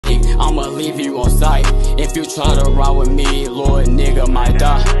I'ma leave you on sight. If you try to ride with me, Lord nigga might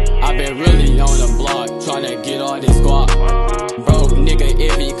die. I been really on the block, tryna get all this guap. Broke nigga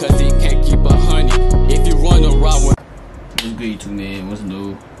iffy, cause he can't keep 100. If you run a ride with... What's good, YouTube, man? What's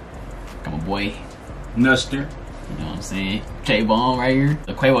new? Got my boy Nuster. You know what I'm saying? J-Bone right here.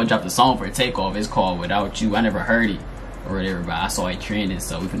 The Quavo dropped a song for Takeoff. It's called Without You. I never heard it or whatever, but I saw it trending,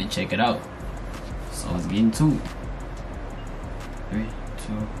 so we finna check it out. So let's get into it. 3,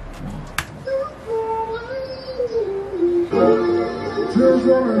 2, 1.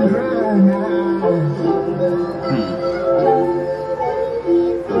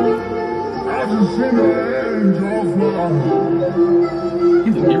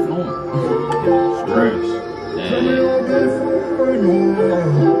 He's a different one. Stress.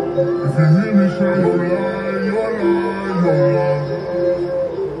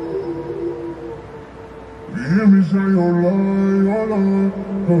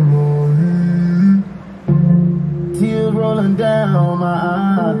 Tears rolling down my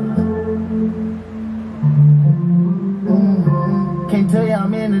eyes. Can't tell you how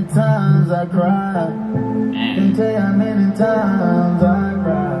many times I cried. Can't tell you how many times I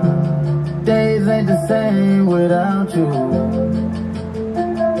cried. Days ain't the same without you.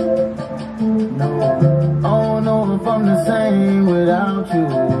 No, I don't know if I'm the same without you.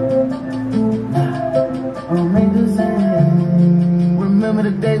 Nah, ain't the same. Remember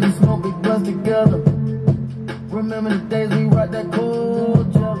the days we smoked big blunts together. Remember the days we rocked that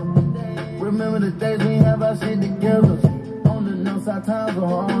cold jello. Remember the days we have our shit together. On the north side times were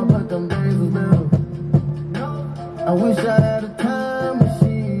hard, but them days was better. I wish I had a time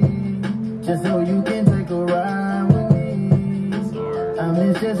machine, just so you can take a ride with me. I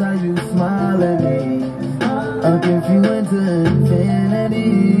miss just how you smile at me. I'll give you into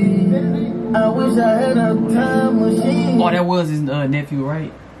infinity. I wish I had a time machine. Oh, that was his nephew,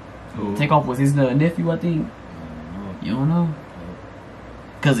 right? Ooh. Takeoff was his nephew, I think. You don't know?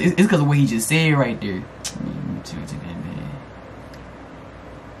 Cause it's cause of what he just said right there.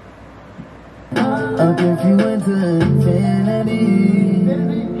 I'll give you into infinity.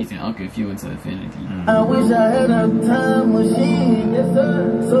 He said, I'll give you into infinity. I wish I had a time machine, yes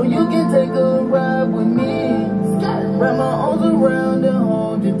sir, so you can take a ride with me. Wrap my arms around and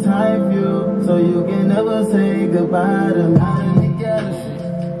hold you tight, feel, so you can never say goodbye to me. In the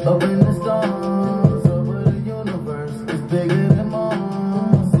galaxy, up in the stars, over the universe, it's bigger than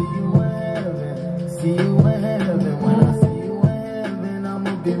mine. See you in heaven, see you in heaven. When I see you in heaven,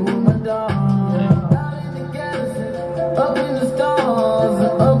 I'ma be with my dog. Out in the galaxy, up in the stars,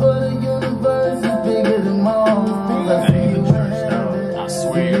 over the universe, it's bigger than Mars. I see you in heaven, I see you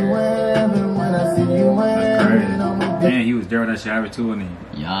swear. in heaven. When I see you in heaven, I'ma be. Man, he was there with that shit every too, and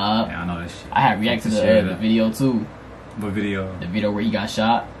Yup. yeah, I know that shit. I had reacted to the video too. What video? The video where he got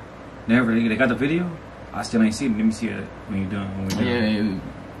shot. Never. They got the video. I still ain't seen it. Let me see it when you done. When we done. Yeah.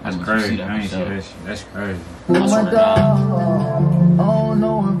 That's crazy. I ain't see that shit. That's crazy. With my dog, I don't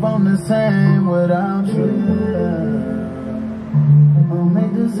know if I'm the same without you. I'm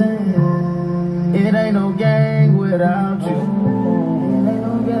ain't the same. It ain't no gang without you. It ain't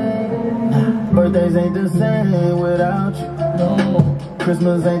no gang. Birthdays ain't the same without you.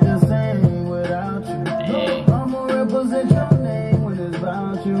 Christmas ain't the same without you. I'ma represent your name when it's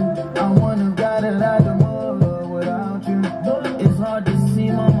about you. I wanna got it out the mud without you. It's hard to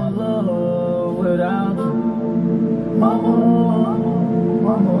see mama love without you. Mama,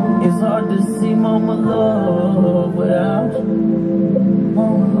 it's hard to see mama love without you.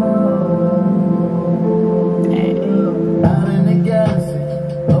 Mama love. Out in the galaxy,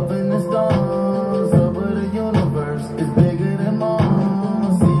 up in the stars, over the universe, it's bigger than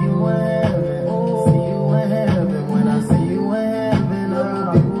Mars. See you in heaven, see you in heaven. When I see you in heaven,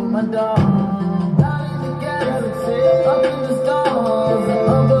 I'll be with my dog. Out in the galaxy, up in the stars,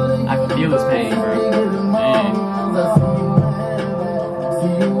 over the universe, I can feel his pain, bro. bigger than Mars. I see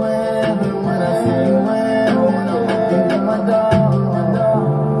you in heaven, when I see you in heaven, I'll be with my dog.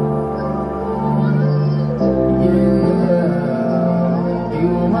 Yeah, you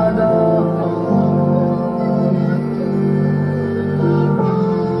my dog.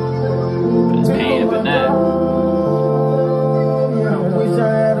 But it's pain up in that. I wish I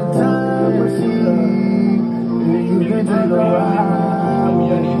had a time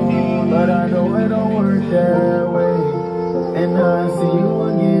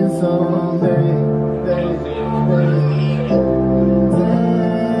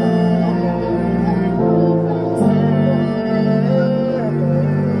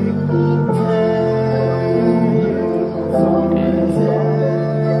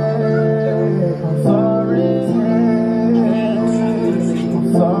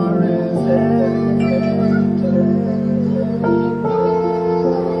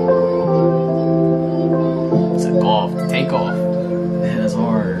off to Takeoff. Yeah, that's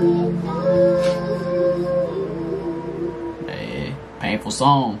hard. Hey, painful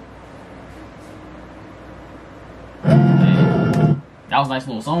song. That was a nice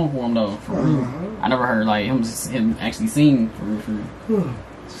little song for him though, for real. I never heard like him actually sing for real.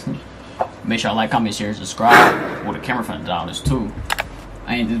 Make sure I like, comment, share, subscribe. With the camera front down, this too.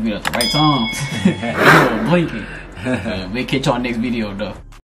 I ain't this video at the right time. Blinking. We'll catch y'all next video though.